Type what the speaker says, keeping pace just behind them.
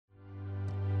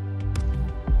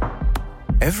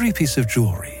Every piece of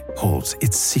jewelry holds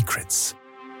its secrets.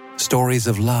 Stories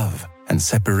of love and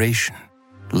separation,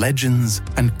 legends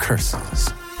and curses.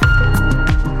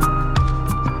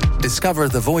 Discover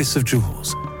The Voice of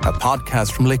Jewels, a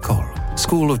podcast from L'École,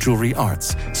 School of Jewelry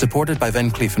Arts, supported by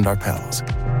Van Cleef & Arpels.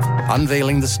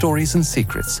 Unveiling the stories and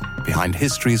secrets behind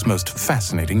history's most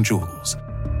fascinating jewels.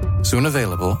 Soon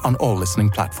available on all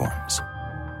listening platforms.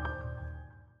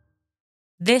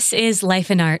 This is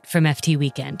Life and Art from FT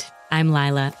Weekend. I'm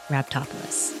Lila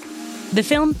Raptopoulos. The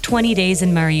film 20 Days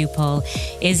in Mariupol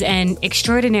is an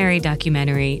extraordinary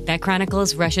documentary that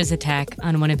chronicles Russia's attack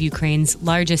on one of Ukraine's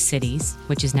largest cities,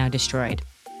 which is now destroyed.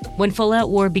 When full-out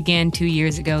war began 2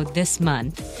 years ago this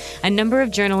month, a number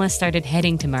of journalists started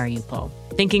heading to Mariupol,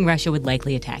 thinking Russia would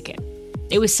likely attack it.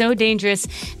 It was so dangerous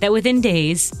that within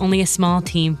days, only a small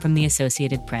team from the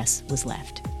Associated Press was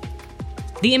left.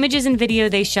 The images and video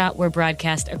they shot were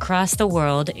broadcast across the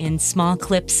world in small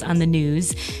clips on the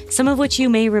news, some of which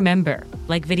you may remember,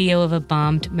 like video of a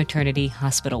bombed maternity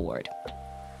hospital ward.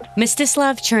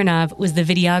 Mstyslav Chernov was the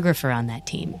videographer on that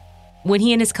team. When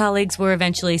he and his colleagues were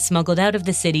eventually smuggled out of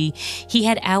the city, he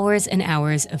had hours and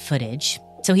hours of footage,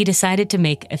 so he decided to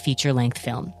make a feature-length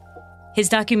film. His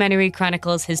documentary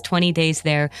chronicles his 20 days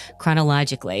there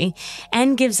chronologically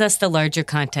and gives us the larger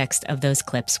context of those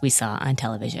clips we saw on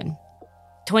television.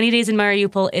 20 Days in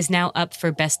Mariupol is now up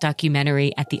for Best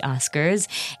Documentary at the Oscars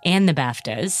and the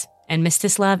BAFTAs, and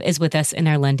Mstyslav is with us in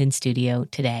our London studio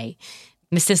today.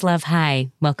 Mstyslav,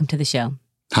 hi. Welcome to the show.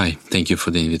 Hi. Thank you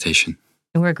for the invitation.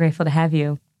 We're grateful to have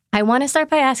you. I want to start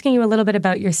by asking you a little bit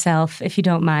about yourself, if you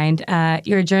don't mind.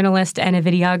 You're a journalist and a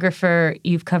videographer.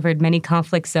 You've covered many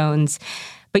conflict zones,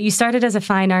 but you started as a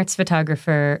fine arts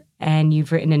photographer, and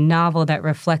you've written a novel that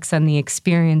reflects on the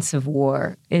experience of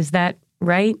war. Is that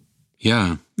right?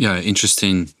 Yeah.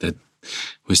 Interesting that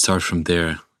we start from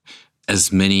there.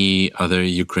 As many other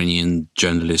Ukrainian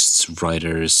journalists,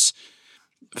 writers,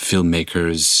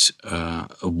 filmmakers,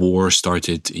 a war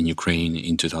started in Ukraine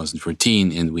in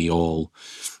 2014, and we all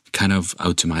kind of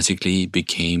automatically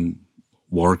became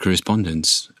war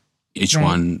correspondents, each right.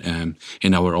 one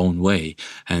in our own way.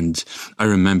 And I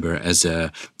remember as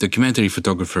a documentary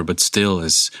photographer, but still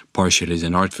as partially as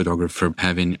an art photographer,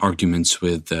 having arguments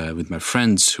with my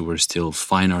friends who were still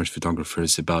fine art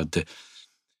photographers about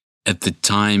at the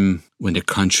time when the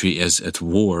country is at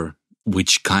war,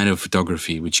 which kind of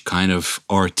photography, which kind of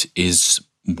art is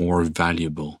more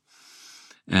valuable.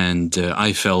 And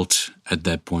I felt at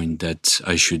that point that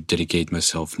I should dedicate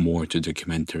myself more to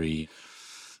documentary,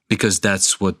 because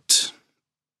that's what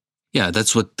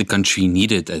the country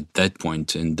needed at that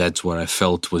point, and that's what I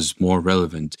felt was more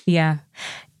relevant. Yeah.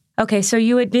 Okay, so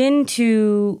you had been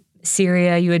to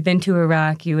Syria, you had been to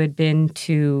Iraq, you had been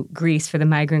to Greece for the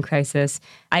migrant crisis.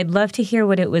 I'd love to hear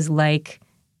what it was like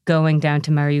going down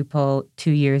to Mariupol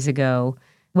 2 years ago.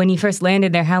 When you first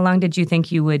landed there, how long did you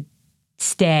think you would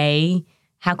stay?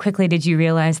 How quickly did you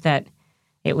realize that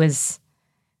it was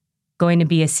going to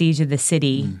be a siege of the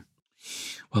city?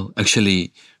 Well,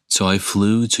 actually, so I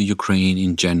flew to Ukraine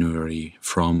in January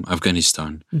from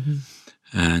Afghanistan. Mm-hmm.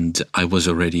 And I was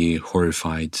already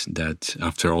horrified that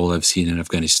after all I've seen in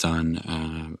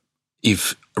Afghanistan,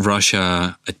 if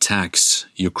Russia attacks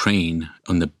Ukraine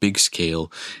on the big scale,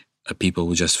 people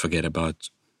will just forget about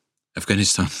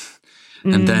Afghanistan.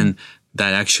 And then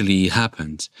that actually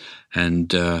happened.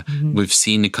 And we've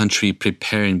seen the country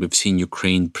preparing, we've seen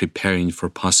Ukraine preparing for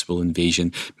possible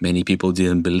invasion. Many people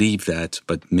didn't believe that,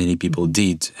 but many people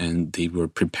did, and they were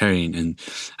preparing. And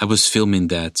I was filming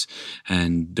that,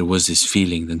 and there was this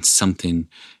feeling that something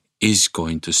is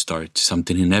going to start,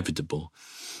 something inevitable.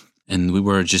 And we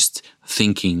were just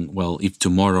thinking, well, if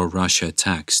tomorrow Russia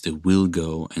attacks, they will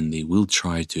go and they will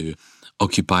try to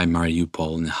occupy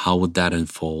Mariupol, and how would that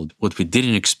unfold? What we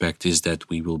didn't expect is that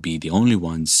we will be the only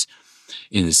ones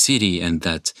in the city, and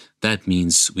that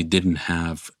means we didn't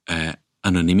have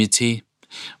anonymity,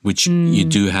 which you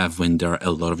do have when there are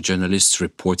a lot of journalists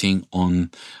reporting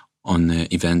on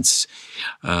events.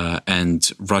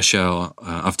 And Russia,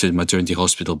 after the maternity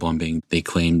hospital bombing, they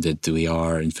claimed that we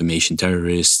are information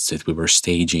terrorists, that we were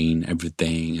staging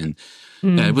everything. And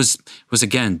it was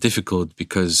again difficult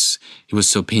because it was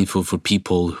so painful for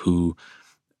people who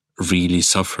really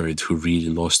suffered, who really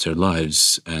lost their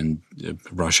lives. And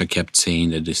Russia kept saying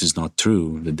that this is not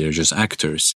true, that they're just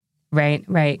actors. Right.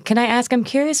 Can I ask, I'm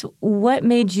curious, what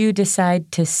made you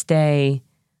decide to stay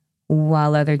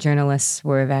while other journalists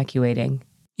were evacuating?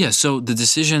 Yeah, so the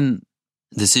decision,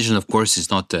 of course,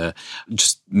 is not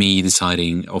just me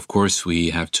deciding. Of course, we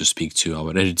have to speak to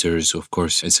our editors. Of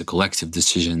course, it's a collective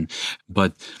decision.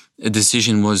 But a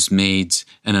decision was made,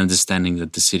 an understanding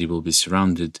that the city will be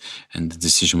surrounded, and the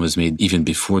decision was made even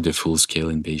before the full-scale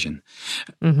invasion.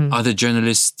 Mm-hmm. Other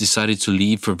journalists decided to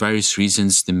leave for various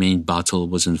reasons. The main battle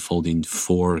was unfolding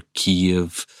for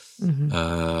Kyiv.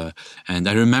 Mm-hmm. And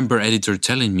I remember editor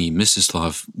telling me,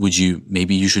 Mstyslav,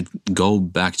 maybe you should go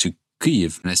back to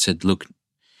Kyiv. And I said, look,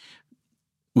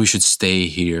 we should stay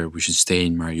here. We should stay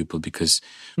in Mariupol because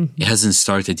it hasn't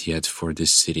started yet for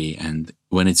this city. And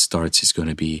when it starts, it's going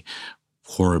to be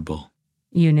horrible.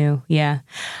 You knew, yeah.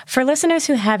 For listeners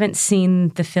who haven't seen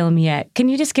the film yet, can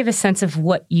you just give a sense of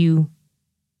what you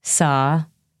saw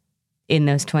in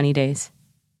those 20 days?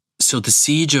 So the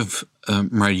siege of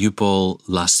Mariupol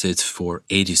lasted for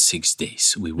 86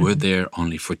 days. We were there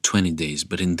only for 20 days.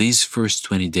 But in these first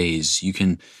 20 days, you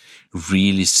can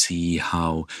really see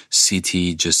how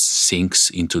city just sinks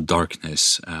into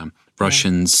darkness.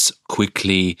 Russians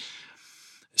quickly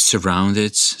surround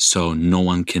it, so no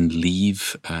one can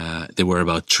leave. There were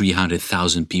about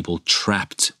 300,000 people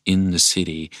trapped in the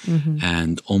city.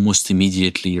 And almost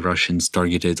immediately, Russians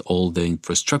targeted all the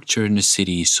infrastructure in the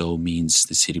city, so means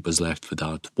the city was left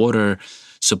without water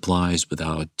supplies,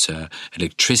 without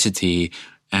electricity,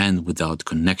 and without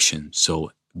connection.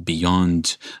 So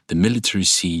beyond the military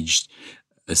siege,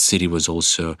 the city was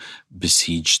also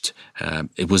besieged.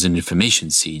 It was an information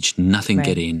siege. Nothing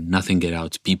get in, nothing get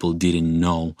out. People didn't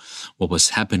know what was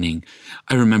happening.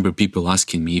 I remember people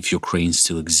asking me if Ukraine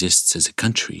still exists as a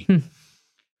country.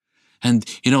 And,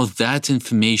 that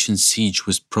information siege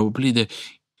was probably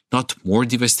not more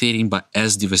devastating, but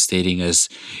as devastating as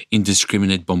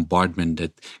indiscriminate bombardment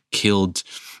that killed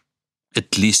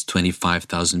at least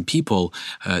 25,000 people.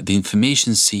 The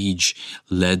information siege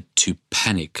led to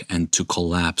panic and to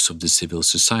collapse of the civil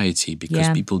society because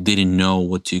people didn't know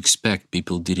what to expect.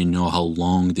 People didn't know how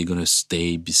long they're going to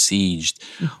stay besieged,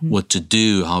 what to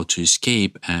do, how to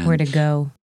escape. And where to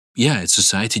go. Yeah,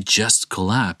 society just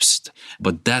collapsed.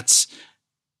 But that's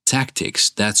tactics.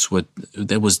 That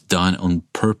was done on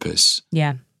purpose.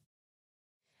 Yeah.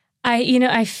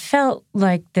 I felt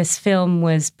like this film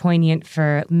was poignant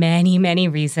for many, many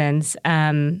reasons.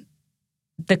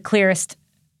 The clearest,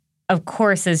 of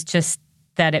course, is just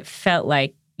that it felt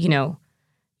like,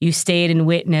 you stayed and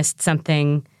witnessed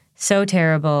something so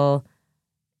terrible,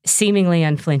 seemingly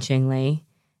unflinchingly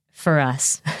for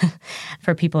us,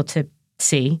 for people to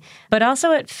see. But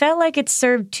also it felt like it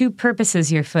served two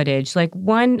purposes, your footage. Like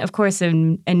one, of course,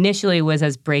 initially was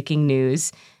as breaking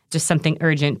news, just something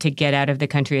urgent to get out of the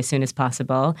country as soon as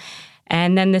possible.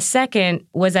 And then the second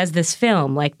was as this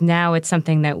film, like now it's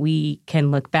something that we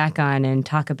can look back on and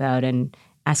talk about and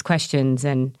ask questions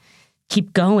and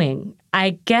keep going.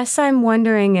 I guess I'm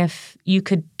wondering if you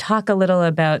could talk a little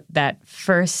about that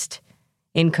first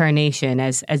incarnation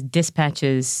as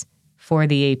dispatches for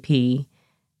the AP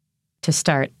to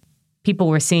start. People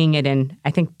were seeing it in,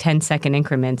 I think, 10-second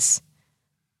increments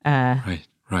Right,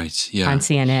 yeah. on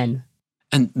CNN.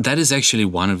 And that is actually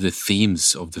one of the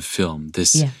themes of the film,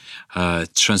 this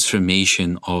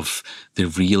transformation of the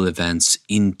real events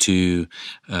into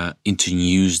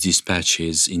news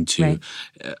dispatches, into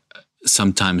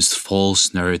sometimes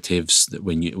false narratives. That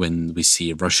when we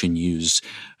see Russian news,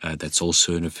 that's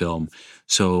also in a film.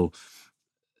 So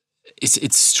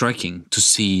it's striking to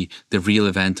see the real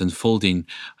event unfolding,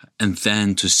 and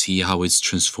then to see how it's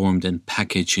transformed and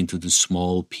packaged into the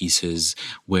small pieces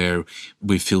where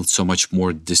we feel so much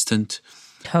more distant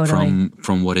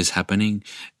from what is happening.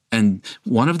 And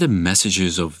one of the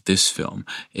messages of this film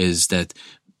is that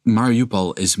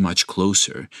Mariupol is much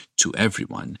closer to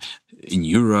everyone. In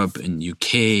Europe, in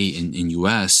UK, in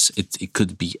US, it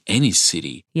could be any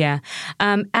city. Yeah.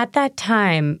 At that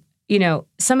time,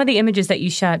 some of the images that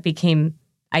you shot became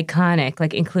iconic,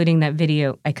 like including that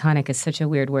video. Iconic is such a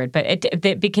weird word, but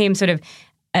it became sort of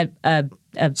a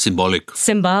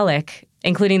symbolic,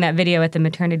 including that video at the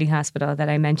maternity hospital that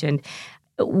I mentioned.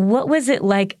 What was it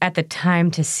like at the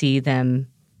time to see them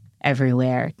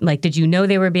everywhere? Like, did you know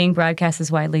they were being broadcast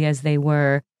as widely as they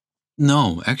were?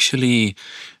 No, actually,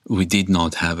 we did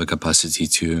not have a capacity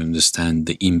to understand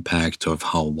the impact of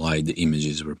how wide the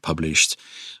images were published.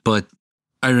 But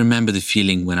I remember the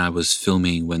feeling when I was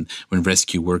filming, when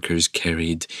rescue workers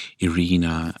carried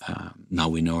Irina. Now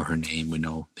we know her name. We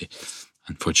know,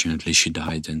 unfortunately, she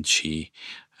died and she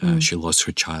lost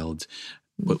her child.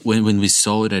 But when we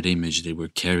saw that image, they were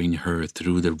carrying her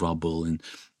through the rubble in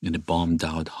a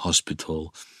bombed-out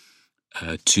hospital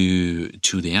to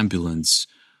the ambulance.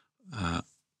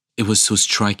 It was so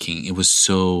striking. It was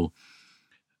so...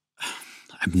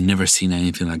 I've never seen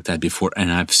anything like that before,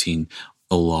 and I've seen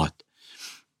a lot.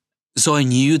 So I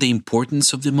knew the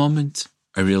importance of the moment.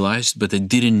 I realized, but I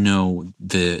didn't know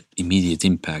the immediate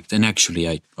impact. And actually,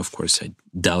 I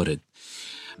doubted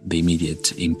the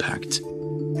immediate impact.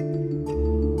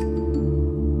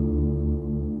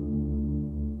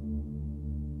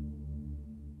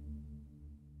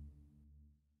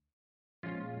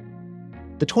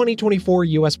 The 2024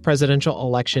 U.S. presidential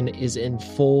election is in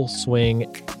full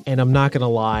swing, and I'm not going to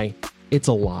lie, it's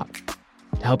a lot.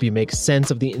 To help you make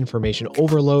sense of the information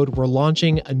overload, we're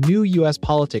launching a new U.S.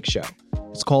 politics show.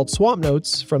 It's called Swamp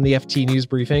Notes from the FT News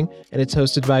Briefing, and it's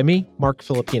hosted by me, Mark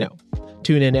Filipino.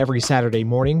 Tune in every Saturday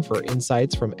morning for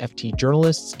insights from FT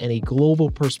journalists and a global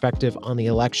perspective on the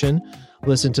election.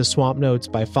 Listen to Swamp Notes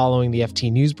by following the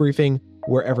FT News Briefing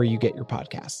wherever you get your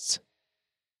podcasts.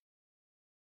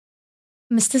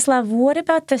 Mstyslav, what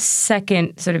about the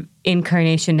second sort of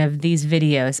incarnation of these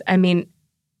videos? I mean,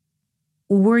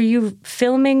 were you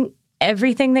filming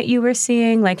everything that you were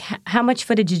seeing? Like, how much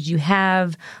footage did you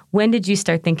have? When did you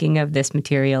start thinking of this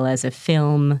material as a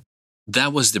film?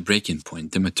 That was the breaking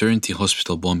point. The maternity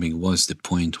hospital bombing was the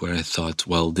point where I thought,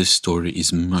 well, this story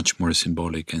is much more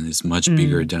symbolic and is much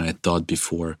bigger than I thought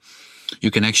before.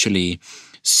 You can actually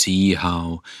see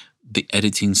how the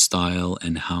editing style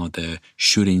and how the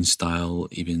shooting style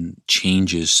even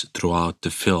changes throughout the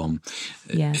film.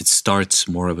 Yeah. It starts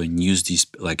more of a news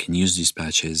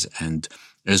dispatches, and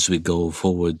as we go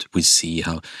forward, we see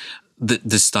how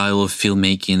the style of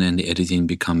filmmaking and the editing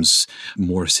becomes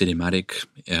more cinematic,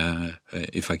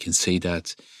 if I can say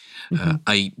that.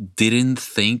 I didn't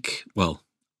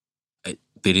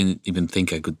even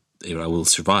think I will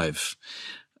survive.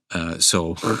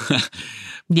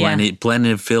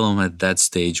 Planning a film at that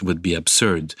stage would be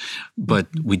absurd. But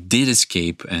we did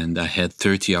escape, and I had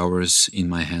 30 hours in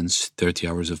my hands, 30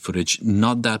 hours of footage.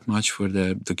 Not that much for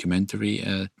the documentary,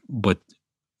 but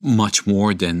much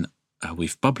more than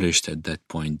we've published at that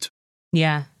point.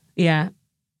 Yeah.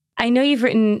 I know you've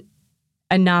written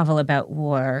a novel about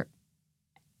war,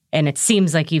 and it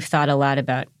seems like you've thought a lot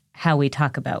about how we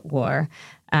talk about war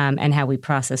and how we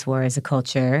process war as a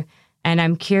culture. And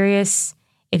I'm curious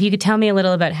if you could tell me a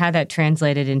little about how that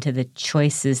translated into the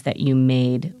choices that you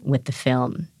made with the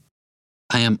film.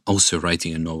 I am also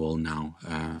writing a novel now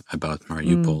about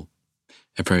Mariupol.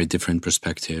 A very different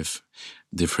perspective,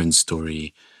 different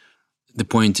story. The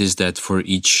point is that for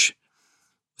each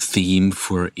theme,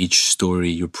 for each story,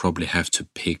 you probably have to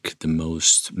pick the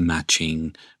most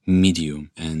matching medium.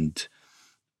 And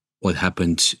what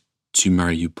happened to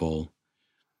Mariupol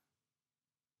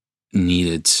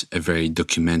needed a very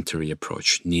documentary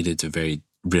approach, needed a very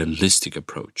realistic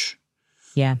approach.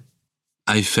 Yeah.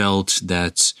 I felt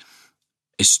that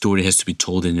a story has to be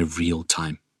told in a real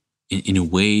time, in a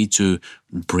way to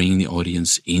bring the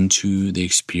audience into the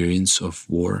experience of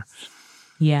war.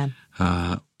 Yeah.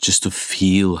 Just to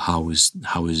feel how is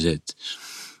it.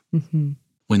 Mm-hmm.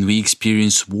 When we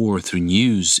experience war through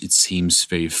news, it seems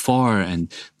very far,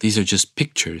 and these are just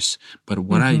pictures. But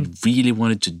what I really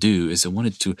wanted to do is I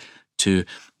wanted to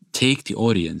take the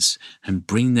audience and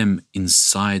bring them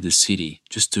inside the city,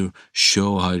 just to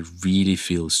show how it really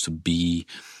feels to be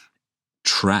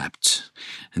trapped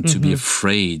and to be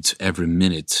afraid every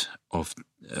minute of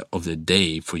the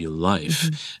day for your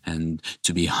life, and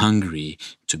to be hungry,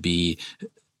 to be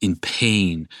in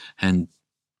pain, and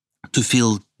to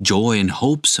feel joy and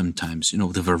hope sometimes,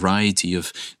 the variety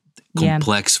of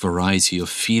complex variety of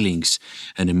feelings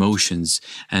and emotions.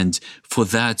 And for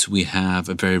that, we have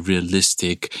a very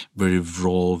realistic, very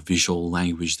raw visual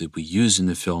language that we use in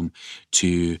the film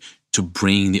to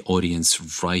bring the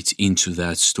audience right into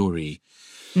that story.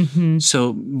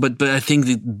 So, but I think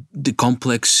the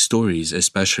complex stories,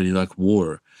 especially like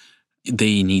war,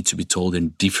 they need to be told in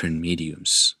different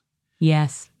mediums.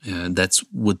 Yes. That's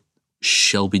what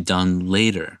shall be done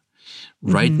later.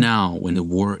 Right now, when the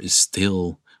war is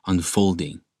still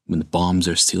unfolding, when the bombs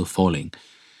are still falling,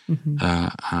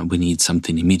 we need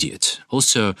something immediate.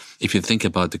 Also, if you think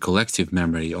about the collective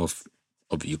memory of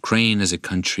Ukraine as a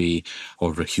country,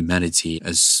 or humanity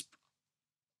as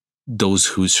those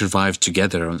who survive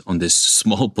together on this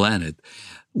small planet,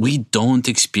 we don't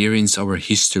experience our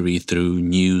history through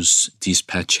news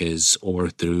dispatches or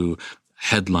through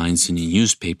headlines in the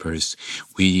newspapers.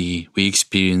 We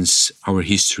experience our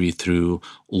history through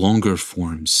longer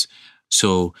forms.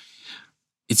 So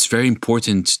it's very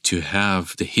important to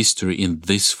have the history in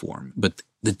this form. But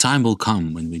the time will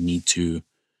come when we need to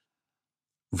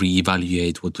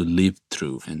reevaluate what we lived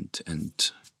through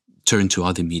and turn to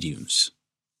other mediums.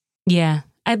 Yeah.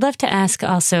 I'd love to ask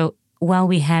also, while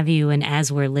we have you and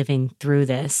as we're living through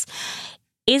this,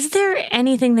 is there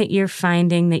anything that you're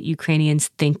finding that Ukrainians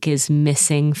think is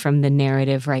missing from the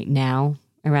narrative right now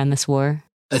around this war?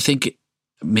 I think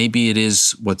maybe it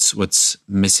is what's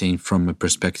missing from a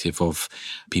perspective of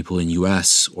people in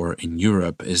US or in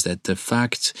Europe is that the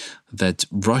fact that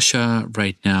Russia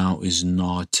right now is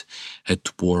not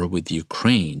at war with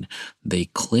Ukraine. They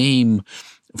claim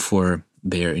for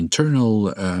their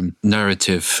internal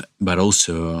narrative, but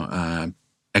also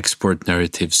export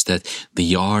narratives that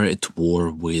they are at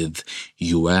war with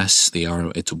US, they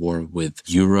are at war with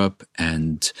Europe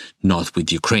and not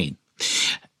with Ukraine.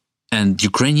 And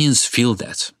Ukrainians feel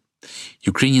that.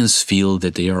 Ukrainians feel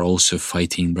that they are also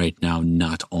fighting right now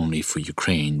not only for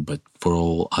Ukraine, but for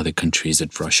all other countries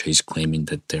that Russia is claiming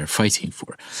that they're fighting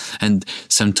for. And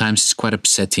sometimes it's quite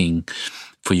upsetting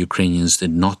for Ukrainians that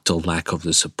not the lack of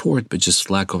the support, but just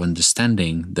lack of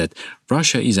understanding that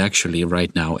Russia is actually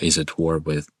right now is at war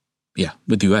with the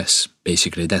US.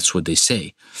 Basically, that's what they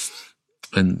say.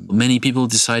 And many people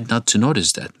decide not to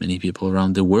notice that. Many people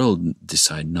around the world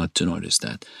decide not to notice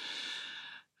that.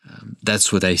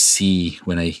 That's what I see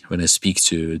when I speak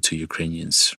to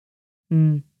Ukrainians.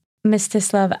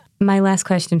 Mstyslav, my last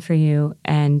question for you,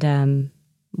 and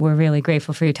we're really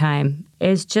grateful for your time,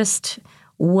 is just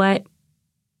what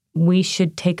we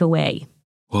should take away.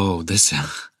 Whoa, that's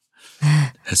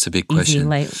a big question.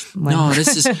 No,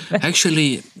 this is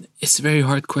actually, it's a very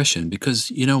hard question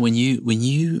because, when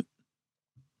you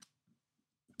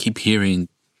keep hearing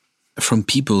from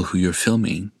people who you're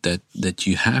filming that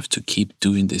you have to keep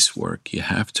doing this work, you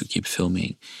have to keep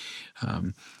filming,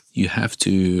 you have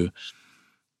to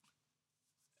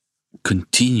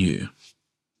continue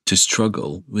to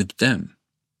struggle with them.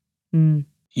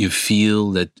 You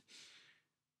feel that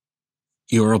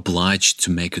you're obliged to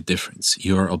make a difference.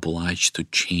 You're obliged to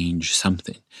change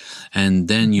something. And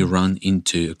then you run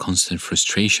into a constant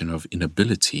frustration of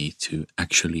inability to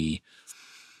actually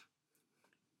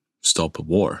stop a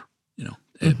war.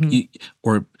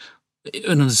 Or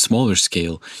on a smaller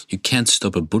scale, you can't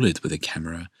stop a bullet with a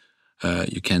camera.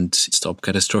 You can't stop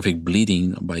catastrophic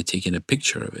bleeding by taking a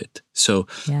picture of it. So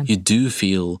you do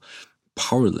feel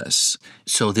powerless.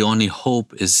 So the only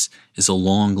hope is a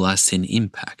long-lasting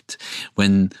impact.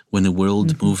 When the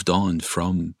world moved on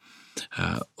from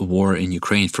a war in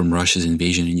Ukraine, from Russia's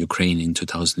invasion in Ukraine in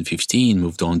 2015,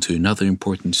 moved on to another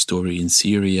important story in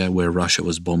Syria where Russia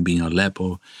was bombing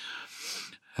Aleppo,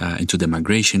 into the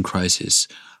migration crisis.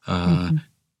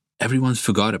 Everyone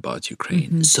forgot about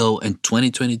Ukraine. So in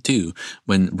 2022,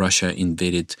 when Russia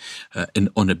invaded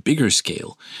on a bigger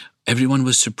scale, everyone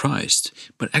was surprised.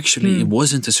 But actually, it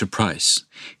wasn't a surprise.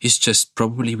 It's just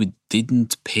probably we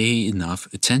didn't pay enough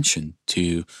attention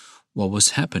to what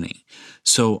was happening.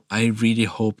 So I really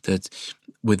hope that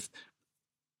with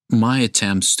my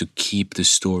attempts to keep the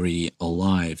story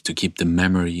alive, to keep the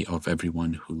memory of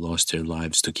everyone who lost their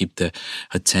lives, to keep the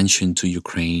attention to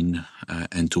Ukraine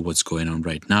and to what's going on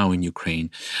right now in Ukraine,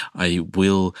 I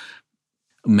will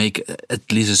make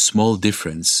at least a small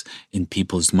difference in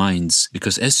people's minds.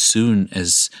 Because as soon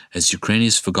as Ukraine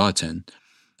is forgotten,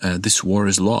 this war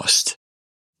is lost.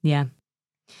 Yeah.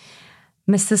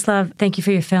 Mstyslav, thank you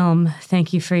for your film.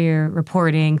 Thank you for your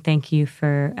reporting. Thank you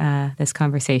for this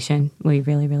conversation. We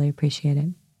really, really appreciate it.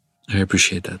 I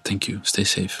appreciate that. Thank you. Stay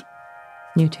safe.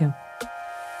 You too.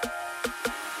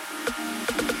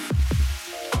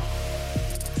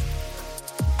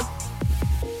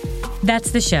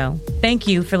 That's the show. Thank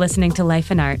you for listening to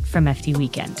Life and Art from FT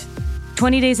Weekend.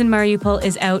 20 Days in Mariupol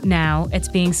is out now. It's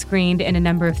being screened in a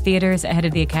number of theaters ahead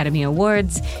of the Academy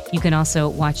Awards. You can also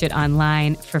watch it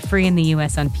online for free in the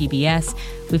US on PBS.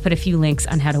 We put a few links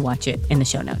on how to watch it in the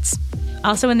show notes.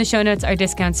 Also in the show notes are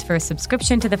discounts for a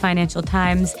subscription to the Financial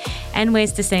Times and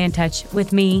ways to stay in touch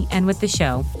with me and with the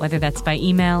show, whether that's by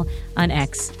email, on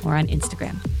X, or on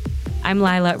Instagram. I'm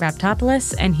Lila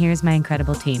Raptopoulos, and here's my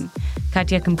incredible team.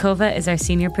 Katya Kumkova is our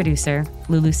senior producer.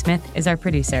 Lulu Smith is our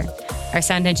producer. Our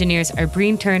sound engineers are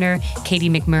Breen Turner, Katie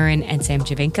McMurrin, and Sam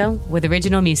Javinko, with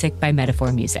original music by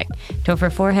Metaphor Music. Topher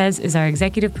Forhez is our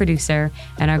executive producer,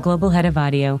 and our global head of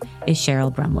audio is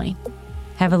Cheryl Brumley.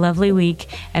 Have a lovely week,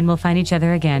 and we'll find each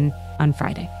other again on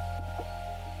Friday.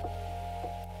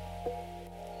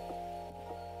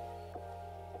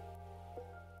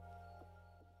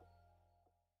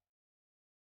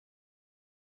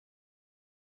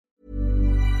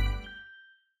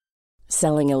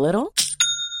 Selling a little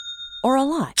or a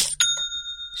lot?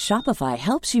 Shopify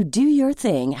helps you do your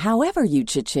thing however you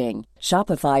cha-ching.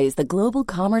 Shopify is the global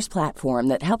commerce platform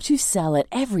that helps you sell at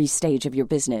every stage of your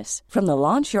business. From the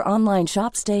launch your online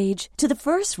shop stage to the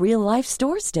first real-life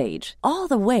store stage, all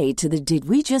the way to the did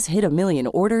we just hit a million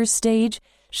orders stage.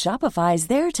 Shopify is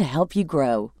there to help you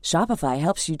grow. Shopify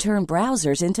helps you turn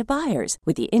browsers into buyers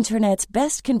with the internet's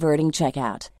best converting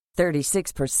checkout.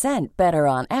 36% better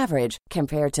on average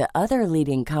compared to other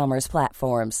leading commerce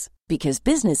platforms. Because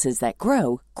businesses that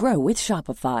grow, grow with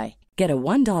Shopify. Get a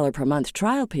 $1 per month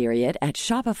trial period at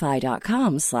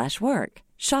shopify.com/work.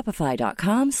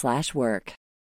 Shopify.com/work.